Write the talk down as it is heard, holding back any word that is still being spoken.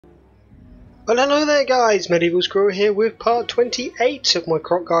Well, hello there guys, Medieval Squirrel here with part 28 of my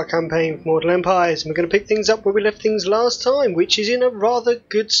Kroq-Gar campaign for Mortal Empires. And we're going to pick things up where we left things last time, which is in a rather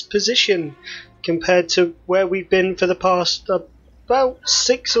good position compared to where we've been for the past about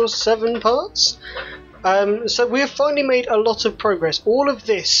 6 or 7 parts. So we have finally made a lot of progress. All of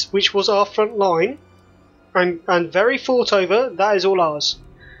this, which was our front line, and very fought over, that is all ours.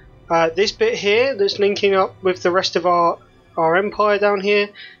 This bit here that's linking up with the rest of our empire down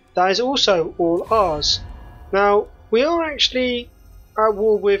here, that is also all ours. Now, we are actually at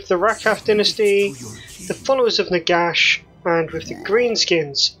war with the Rakath dynasty, the followers of Nagash, and with the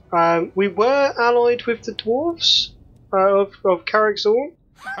Greenskins. We were allied with the dwarves of Karak-Zor,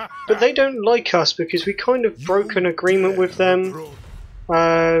 but they don't like us because we kind of broke an agreement with them.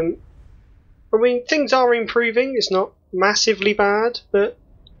 I mean, things are improving, it's not massively bad, but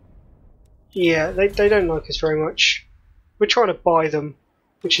yeah, they don't like us very much. We're trying to buy them,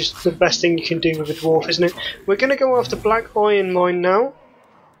 which is the best thing you can do with a dwarf, isn't it? We're going to go after Black Iron Mine now.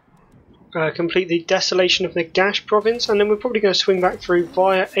 Complete the Desolation of Nagash province, and then we're probably going to swing back through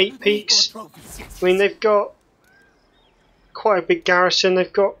via 8 Peaks. I mean, they've got quite a big garrison.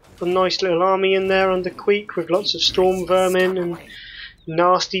 They've got a nice little army in there under Queek with lots of storm vermin and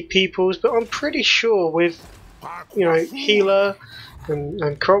nasty peoples. But I'm pretty sure with, you know, Healer and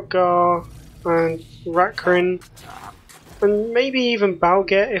Kroq-Gar and Rakrin, and maybe even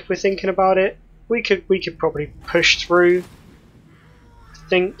Balget, if we're thinking about it, we could probably push through, I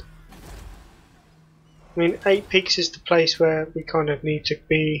think. I mean, 8 Peaks is the place where we kind of need to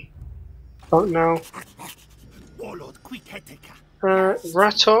be right now.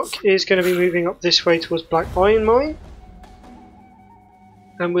 Ratok is going to be moving up this way towards Black Iron Mine,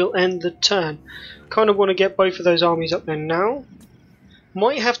 and we'll end the turn. Kind of want to get both of those armies up there now.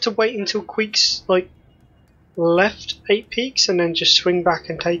 Might have to wait until Queek's left 8 Peaks and then just swing back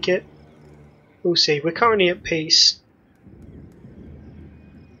and take it. We'll see. We're currently at peace.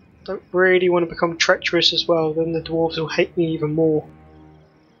 Don't really want to become treacherous as well, then the dwarves will hate me even more.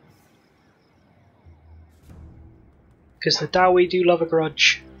 Because the Dawi do love a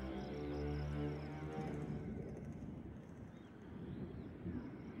grudge.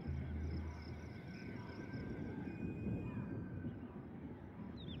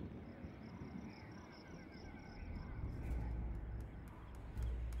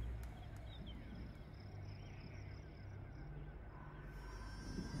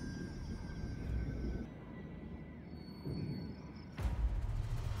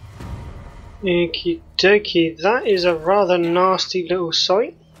 Okie dokie, that is a rather nasty little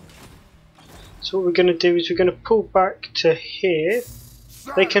site. So what we're going to do is we're going to pull back to here.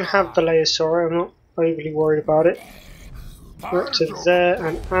 They can have the layers, sorry, I'm not overly worried about it. Back to there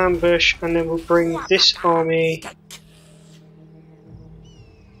and ambush, and then we'll bring this army.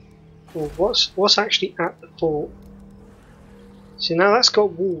 Oh, what's actually at the fort? See, now that's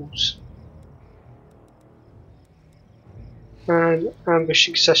got walls. And ambush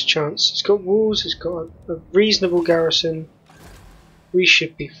success chance. It's got walls, it's got a reasonable garrison. We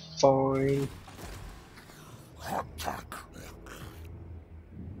should be fine.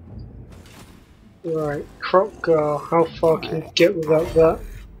 Right, Kroq-Gar, how far can you get without that?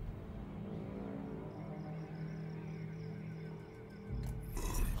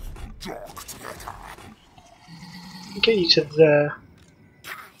 Get you to there.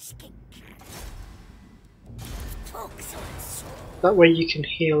 That way you can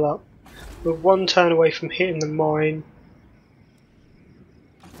heal up. We're 1 turn away from hitting the mine.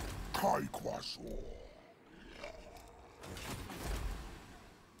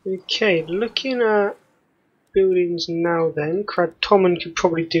 Okay, looking at buildings now then, Krad-Tommen could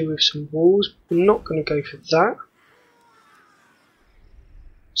probably do with some walls. We're not going to go for that.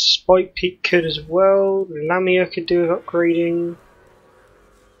 Spike Peak could as well. Lamia could do with upgrading.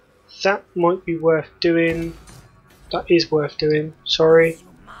 That might be worth doing. That is worth doing, sorry.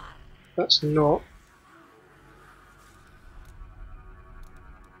 That's not.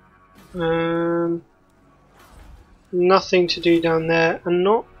 Nothing to do down there, and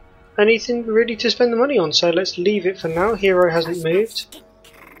not anything really to spend the money on, so let's leave it for now. Hero hasn't moved.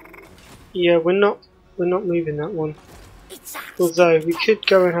 Yeah, we're not moving that one. Although we could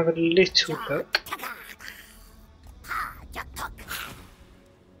go and have a little look.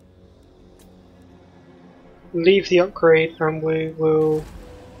 Leave the upgrade and we will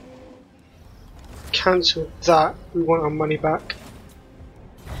cancel that. We want our money back.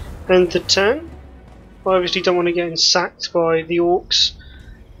 End the turn. I obviously don't want to get sacked by the orcs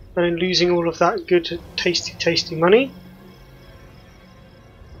and losing all of that good tasty money.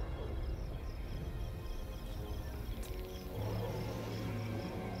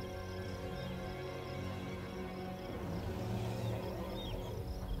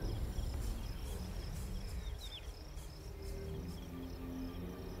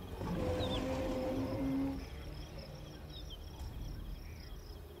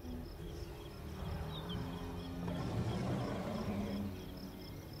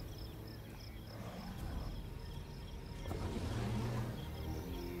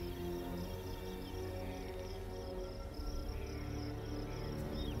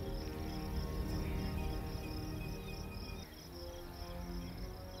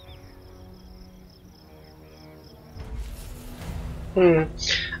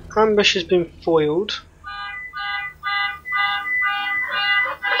 Ambush has been foiled.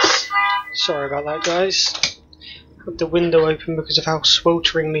 Sorry about that, guys. Had the window open because of how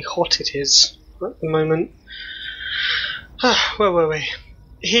swelteringly hot it is at the moment. Where were we?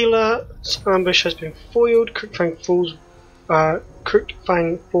 Healer's ambush has been foiled. Kroq-Fang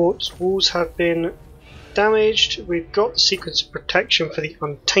Fort's walls have been damaged. We've got the sequence of protection for the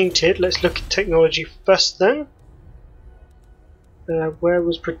Untainted. Let's look at technology first then. Where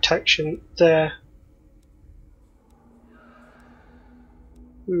was protection? There.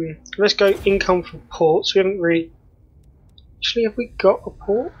 Let's go income from ports. We haven't really... Actually, have we got a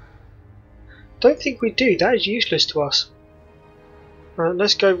port? Don't think we do. That is useless to us.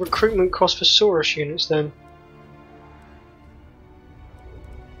 Let's go recruitment cost for Saurus units then.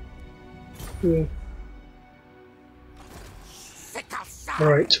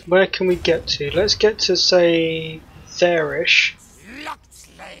 Right, where can we get to? Let's get to, say, there-ish.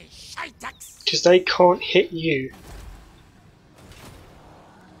 Because they can't hit you.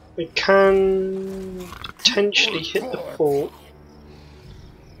 We can potentially hit the fort.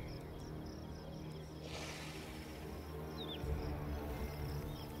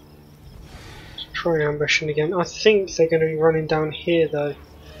 Let's try ambushing again. I think they're going to be running down here though.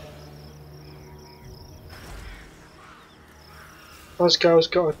 Asgard's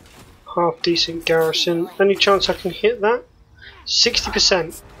got a half decent garrison. Any chance I can hit that?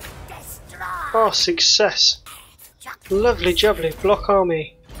 60%. Oh, success. Lovely jubbly. Block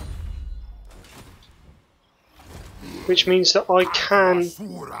army. Which means that I can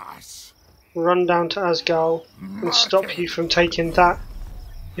run down to Asgard and stop you from taking that,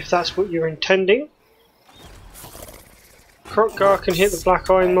 if that's what you're intending. Kroq-Gar can hit the Black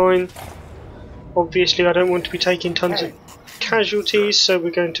Iron Mine. Obviously I don't want to be taking tons of casualties, so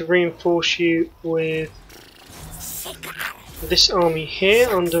we're going to reinforce you with this army here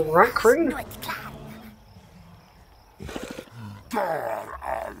under Rakrin.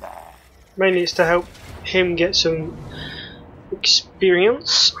 Mainly it's to help him get some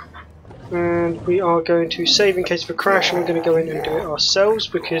experience, and we are going to save in case of a crash, and we're going to go in and do it ourselves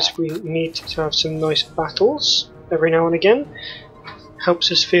because we need to have some nice battles every now and again.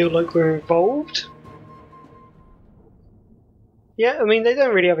 Helps us feel like we're involved. Yeah, I mean they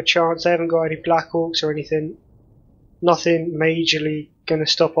don't really have a chance. They haven't got any Black Orcs or anything. Nothing majorly going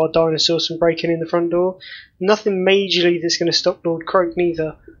to stop our dinosaurs from breaking in the front door. Nothing majorly that's going to stop Lord Kroq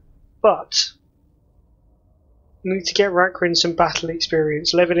neither. But we need to get Rakrin some battle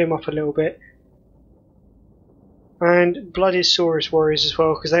experience, level him up a little bit, and blood his Saurus warriors as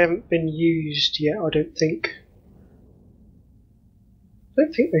well because they haven't been used yet. I don't think.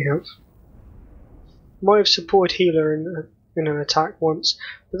 They have. Might have supported healer in an attack once,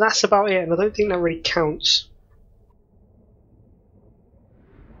 but that's about it, and I don't think that really counts.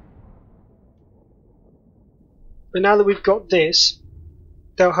 But now that we've got this,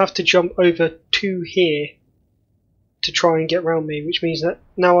 they'll have to jump over to here to try and get round me, which means that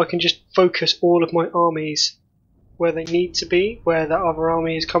now I can just focus all of my armies where they need to be, where that other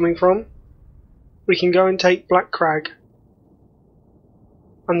army is coming from. We can go and take Black Crag,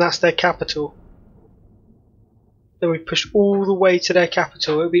 and that's their capital. Then we push all the way to their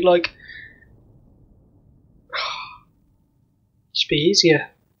capital. It'll be like... Just be easier.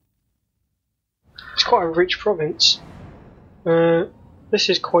 It's quite a rich province. This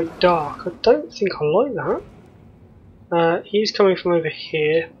is quite dark. I don't think I like that. He's coming from over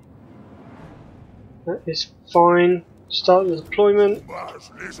here. That is fine. Start the deployment.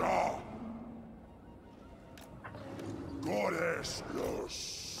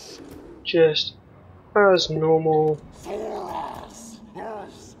 Just as normal.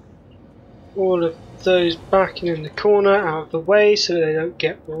 All of those backing in the corner out of the way so they don't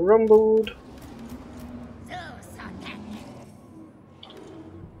get rumbled.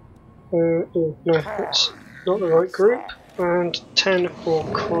 Oh no, that's not the right group. And 10 for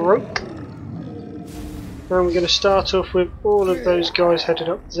Kroq. And we're going to start off with all of those guys headed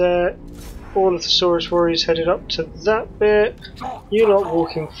up there. All of the Saurus warriors headed up to that bit. You lot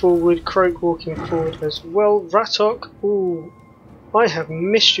walking forward. Kroq walking forward as well. Ratok. Ooh, I have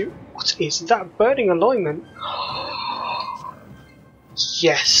missed you. What is that? Burning alignment.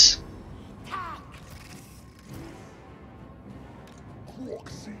 Yes.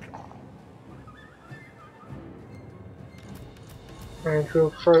 And we'll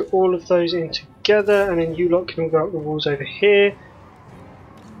throw all of those in together, and then you lot can all go up the walls over here.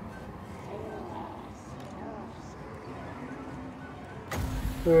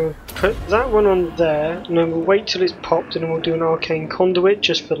 We'll put that one on there, and then we'll wait till it's popped, and then we'll do an arcane conduit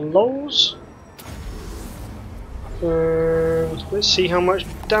just for lols. And let's see how much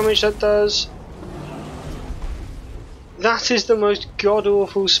damage that does. That is the most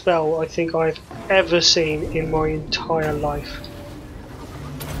god-awful spell I think I've ever seen in my entire life.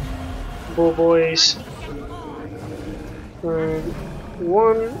 Ball boys.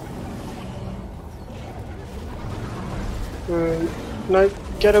 One. No,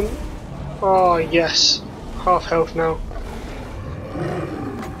 get him. Oh, yes. Half health now.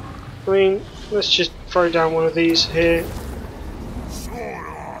 I mean, let's just throw down one of these here.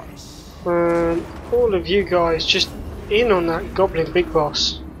 And all of you guys just in on that goblin big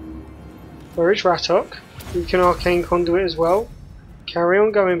boss. Where is Ratok? You can arcane conduit as well. Carry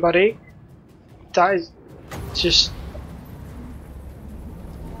on going, buddy. That is just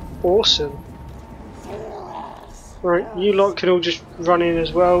awesome. Right, you lot can all just run in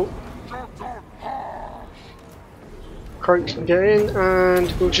as well. Kroq can get in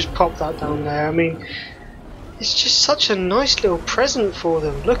and we'll just pop that down there. I mean, it's just such a nice little present for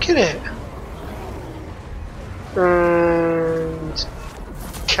them. Look at it. And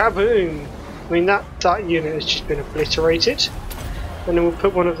kaboom! I mean that unit has just been obliterated. And then we'll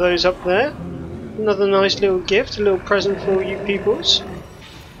put one of those up there. Another nice little gift, a little present for you peoples.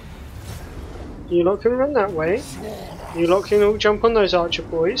 You lot can run that way. You lot can all jump on those archer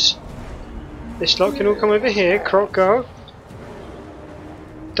boys. This lot can all come over here. Kroq-Gar.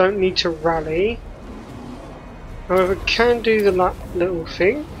 Don't need to rally. However, can do the little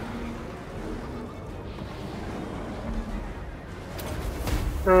thing.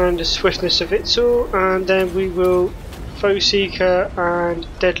 And the swiftness of it all, and then we will Foe Seeker and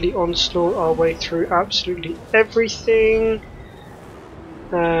Deadly Onslaught our way through absolutely everything.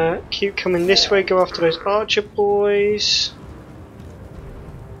 Keep coming this way, go after those archer boys.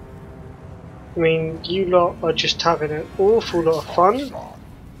 I mean, you lot are just having an awful lot of fun.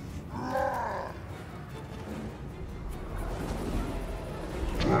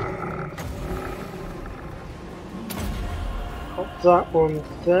 Pop that one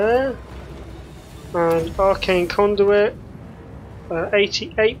there. And Arcane Conduit,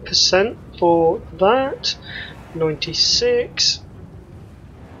 88% for that, 96.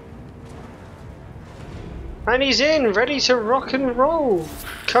 And he's in, ready to rock and roll.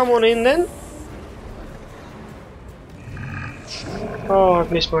 Come on in then. Oh,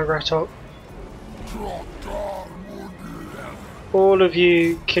 I've missed my Ratok. All of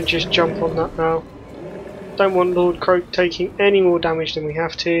you can just jump on that now. Don't want Lord Kroq taking any more damage than we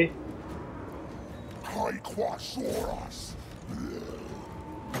have to.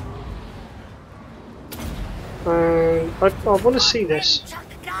 And I want to see this.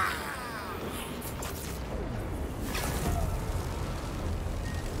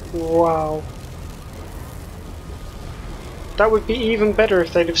 Wow. That would be even better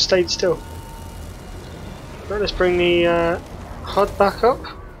if they'd have stayed still. Right, let's bring the HUD back up.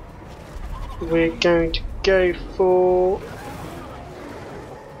 We're going to go for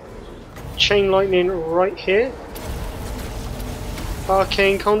Chain Lightning right here.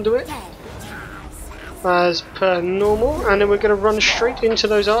 Arcane Conduit as per normal, and then we're going to run straight into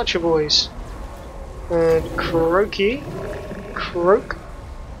those archer boys. And Kroq,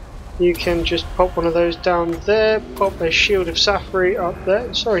 you can just pop one of those down there, pop a Shield of Safri up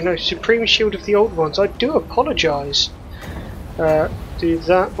there. Sorry, no, Supreme Shield of the Old Ones. I do apologise. Do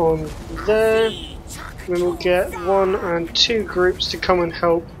that on there. Then we'll get 1 and 2 groups to come and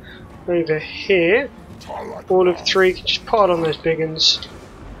help over here. All of 3 can just pile on those big uns.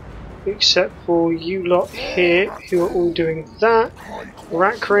 Except for you lot here who are all doing that.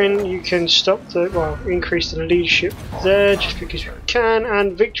 Rakrin, you can stop the, well, increase the leadership there just because you can,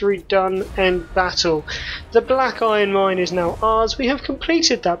 and victory done, end battle. The Black Iron Mine is now ours. We have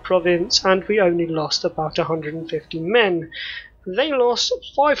completed that province and we only lost about 150 men. They lost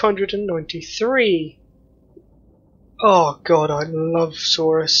 593. Oh god, I love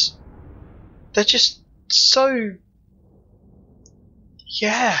Saurus. They're just so...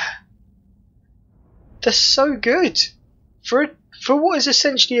 yeah. They're so good. For what is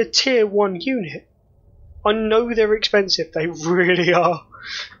essentially a tier 1 unit. I know they're expensive, they really are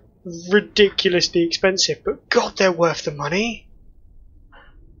ridiculously expensive, but god, they're worth the money.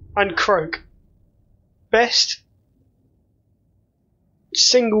 And Kroq,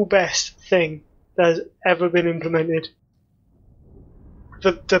 single best thing that has ever been implemented.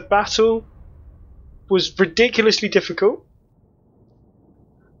 The battle was ridiculously difficult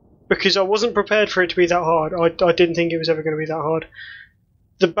because I wasn't prepared for it to be that hard. I didn't think it was ever going to be that hard.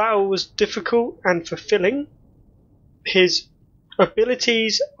 The battle was difficult and fulfilling. His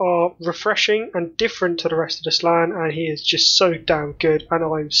abilities are refreshing and different to the rest of the Slan, and he is just so damn good, and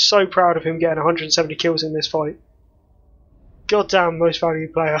I'm so proud of him getting 170 kills in this fight. Goddamn most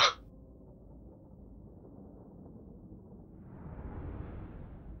valued player.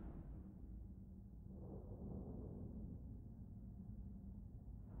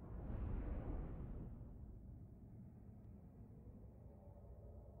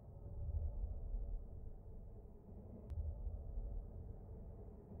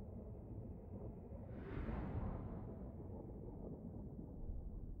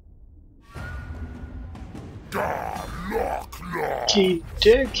 Okie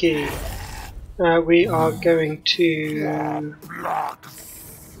dokie. We are going to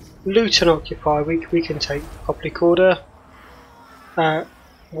loot and occupy. We can take public order.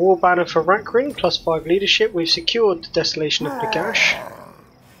 War banner for Rakrin, +5 leadership. We've secured the desolation of Nagash.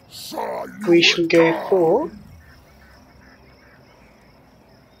 We shall go for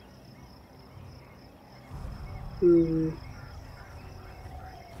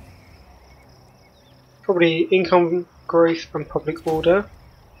probably income growth and public order.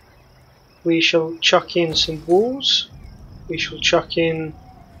 We shall chuck in some walls. We shall chuck in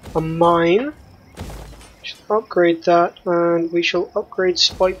a mine. We shall upgrade that, and we shall upgrade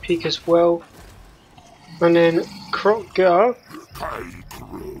Spike Peak as well. And then Kroq-Gar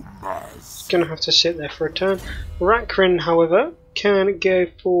is going to have to sit there for a turn. Rakrin, however, can go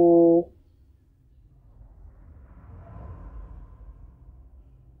for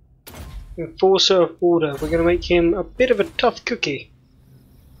Enforcer of Order. We're going to make him a bit of a tough cookie.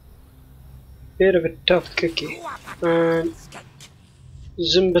 And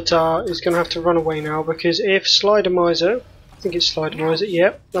Zimbatar is going to have to run away now, because if Slidermiser, I think it's Slidermiser,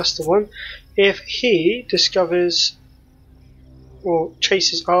 yep, that's the one. If he discovers or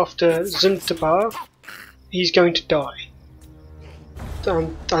chases after Zimtabar, he's going to die.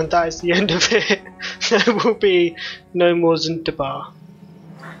 And that is the end of it. There will be no more Zimtabar.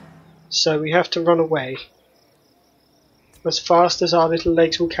 So we have to run away as fast as our little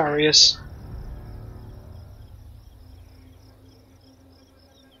legs will carry us.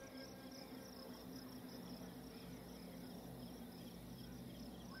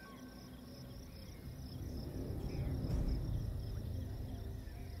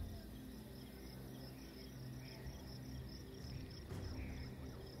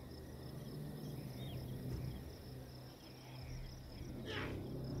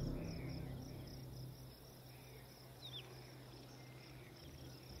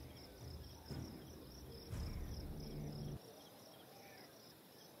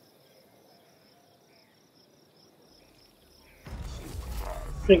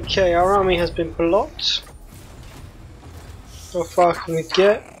 Okay, our army has been blocked. How far can we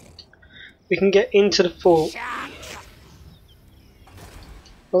get? We can get into the fort.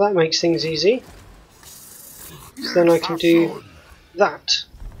 Well, that makes things easy. So then I can do that.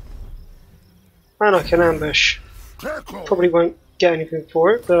 And I can ambush. Probably won't get anything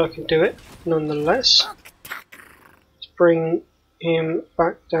for it, but I can do it nonetheless. Let's bring him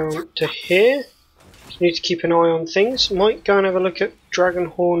back down to here. Need to keep an eye on things. Might go and have a look at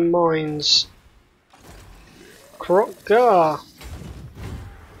Dragonhorn Mines. Kroq-Gar.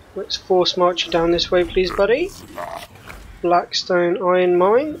 Let's force march you down this way, please, buddy. Blackstone Iron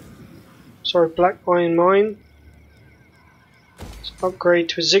Mine. Sorry, Black Iron Mine. Let's upgrade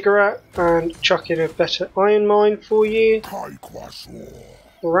to a Ziggurat and chuck in a better Iron Mine for you.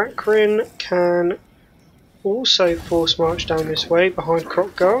 Rakrin can also force march down this way behind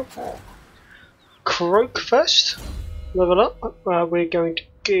Kroq-Gar. Kroq first, level up. We're going to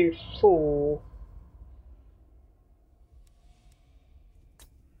go for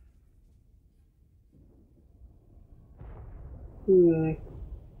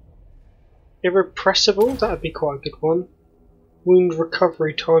Irrepressible. That would be quite a good one. Wound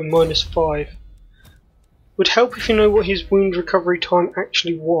recovery time -5. Would help if you know what his wound recovery time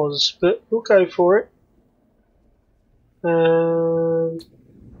actually was, but we'll go for it.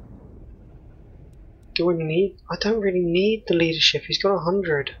 Do I need? I don't really need the leadership. He's got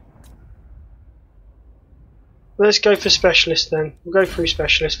 100. Let's go for specialist then. We'll go through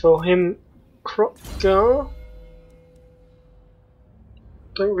specialist for him. Kroq-Gar.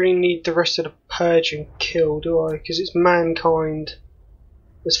 Don't really need the rest of the purge and kill, do I? Because it's mankind.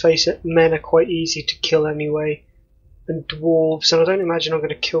 Let's face it, men are quite easy to kill anyway. And dwarves, and I don't imagine I'm going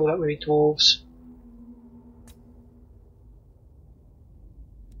to kill that many dwarves.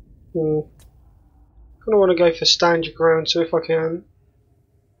 I kind of want to go for stand your ground, so if I can,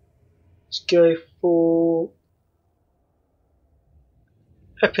 let's go for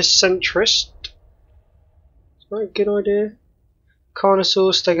Epicentrist. Is that a good idea?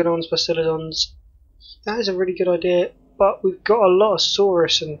 Carnosaurs, Stegodons, Bastiladons. That is a really good idea, but we've got a lot of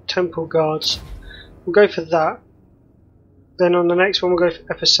Saurus and Temple Guards. We'll go for that. Then on the next one we'll go for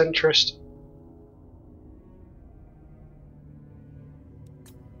Epicentrist.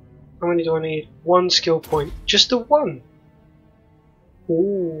 How many do I need? 1 skill point. Just the 1?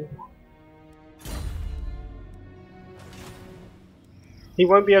 Ooh. He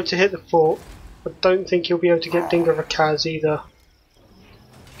won't be able to hit the fort. I don't think he'll be able to get Dingo Rakaz either.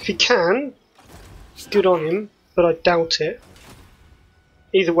 If he can, good on him, but I doubt it.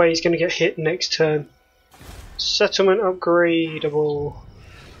 Either way, he's going to get hit next turn. Settlement upgradable.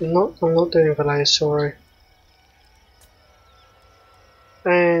 I'm not doing Valaya, sorry.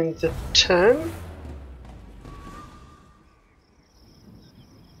 And the turn.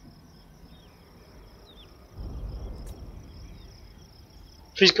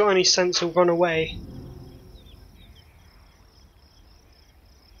 If he's got any sense, he'll run away.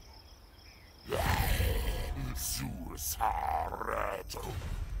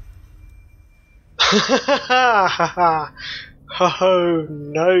 Oh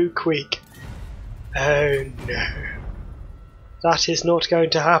no, Quick. Oh no. That is not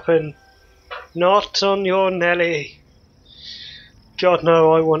going to happen. Not on your Nelly. God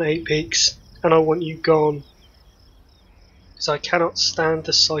no, I want 8 peaks. And I want you gone. Because I cannot stand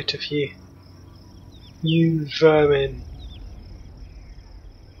the sight of you. You vermin.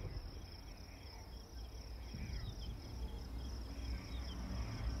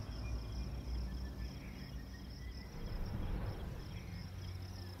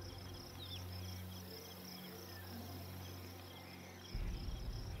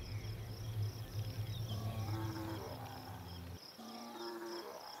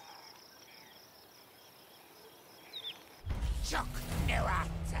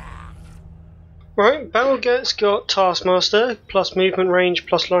 Right, Battleget's got Taskmaster, plus movement range,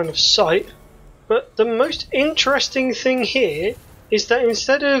 plus line of sight. But the most interesting thing here is that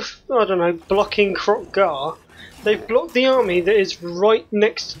instead of, I don't know, blocking Kroq-Gar, they've blocked the army that is right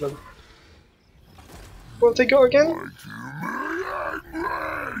next to them. What have they got again?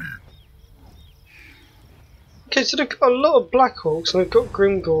 Okay, so they've got a lot of Black Hawks and they've got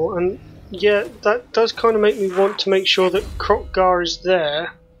Grimgor, and yeah, that does kind of make me want to make sure that Kroq-Gar is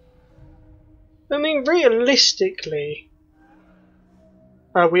there. I mean, realistically,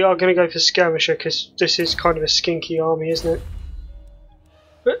 we are going to go for Skirmisher because this is kind of a skinky army, isn't it?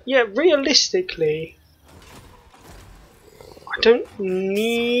 But yeah, realistically, I don't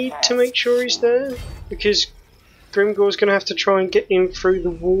need to make sure he's there because Grimgor's going to have to try and get in through the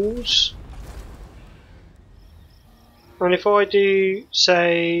walls. And if I do,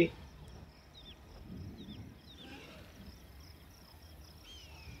 say,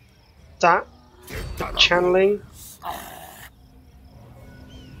 that channeling,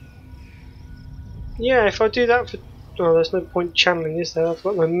 yeah, if I do that for, oh, there's no point channeling, is there? I've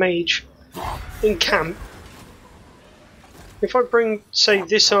got my mage in camp. If I bring, say,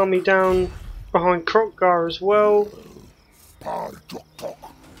 this army down behind Kroq-Gar as well,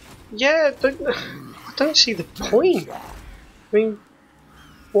 yeah, I don't see the point. I mean,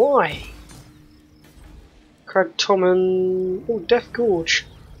 why? Crag Tommen, oh, Death Gorge.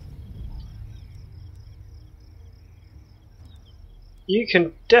 You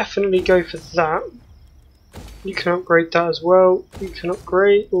can definitely go for that. You can upgrade that as well. You can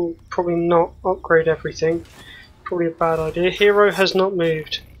upgrade, or probably not upgrade everything. Probably a bad idea. Hero has not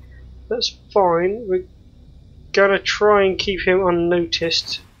moved. That's fine. We're gonna try and keep him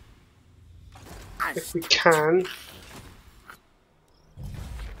unnoticed if we can.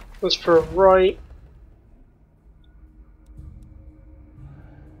 As for a right,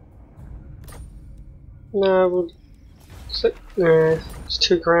 no, we'll. No, it's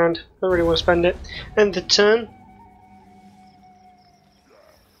 £2,000. Don't really want to spend it. End the turn.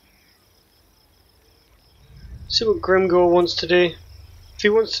 See what Grimgor wants to do. If he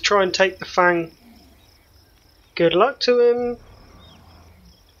wants to try and take the Fang, good luck to him.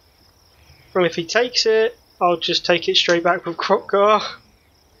 And if he takes it, I'll just take it straight back with Kroq-Gar.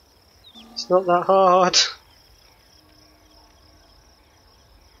 It's not that hard.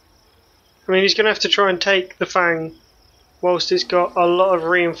 I mean, he's going to have to try and take the Fang whilst it's got a lot of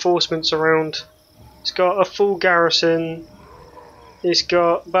reinforcements around. It's got a full garrison, it's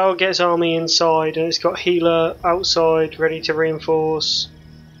got Battleget's army inside, and it's got healer outside ready to reinforce.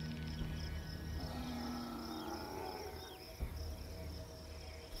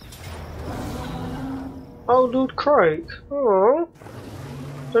 Oh, Lord Kroq. Oh,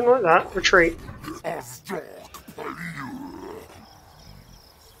 don't like that. Retreat.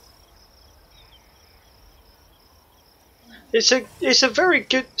 It's a very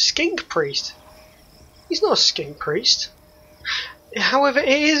good skink priest. He's not a skink priest. However, it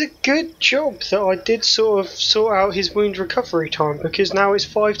is a good job that I did sort of sort out his wound recovery time, because now it's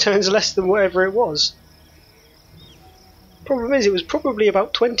 5 turns less than whatever it was. Problem is, it was probably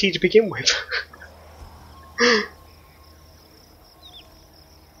about 20 to begin with.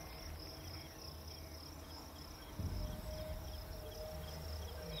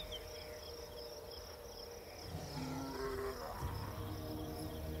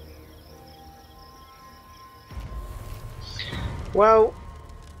 Well,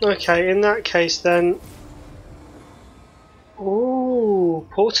 okay, in that case then. Ooh,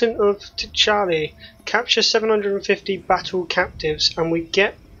 Portent of T'Challa. Capture 750 battle captives, and we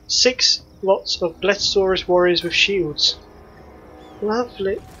get 6 lots of Blessaurus warriors with shields.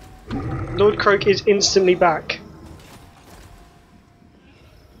 Lovely. Lord Kroq is instantly back.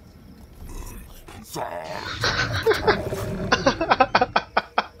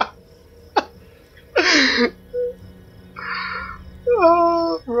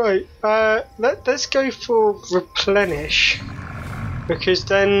 Oh, right. Let's go for replenish, because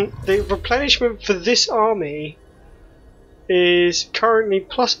then the replenishment for this army is currently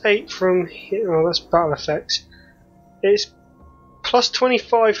 +8 from here. Oh, that's battle effects. It's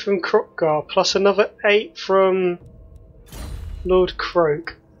 +25 from Kroq-Gar, plus another 8 from Lord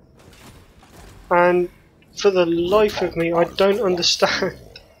Kroq. And for the life of me, I don't understand.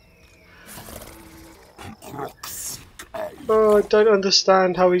 Oh, I don't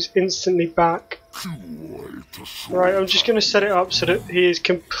understand how he's instantly back. Right, I'm just going to set it up so that he is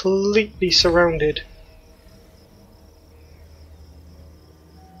completely surrounded.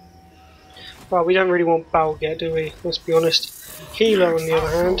 Well, we don't really want Balg yet, do we? Let's be honest. Healer, on the other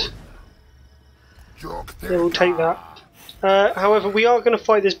hand. Yeah, we'll take that. However, we are going to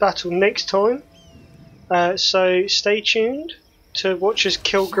fight this battle next time. So stay tuned to watch us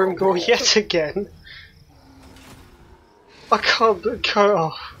kill Grimgor yet again. I can't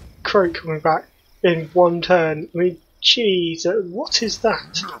oh, Kroq coming back in 1 turn. I mean, jeez, what is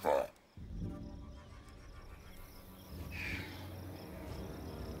that?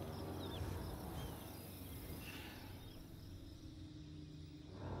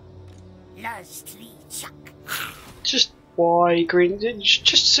 Just why, Green?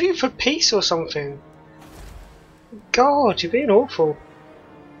 Just sue for peace or something. God, you're being awful.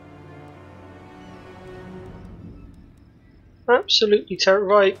 Absolutely terrible.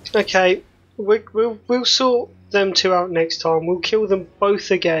 Right, okay. We'll sort them 2 out next time. We'll kill them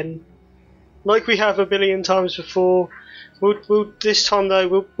both again, like we have a billion times before. We'll this time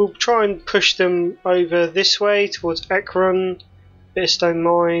though we'll try and push them over this way towards Ekron, Bitterstone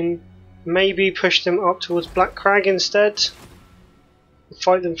Mine. Maybe push them up towards Black Crag instead.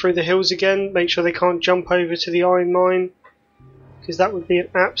 Fight them through the hills again. Make sure they can't jump over to the Iron Mine, because that would be an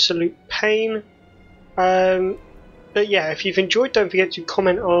absolute pain. But yeah, if you've enjoyed, don't forget to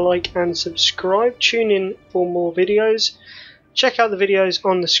comment, like and subscribe. Tune in for more videos. Check out the videos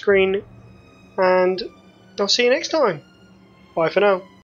on the screen, and I'll see you next time. Bye for now.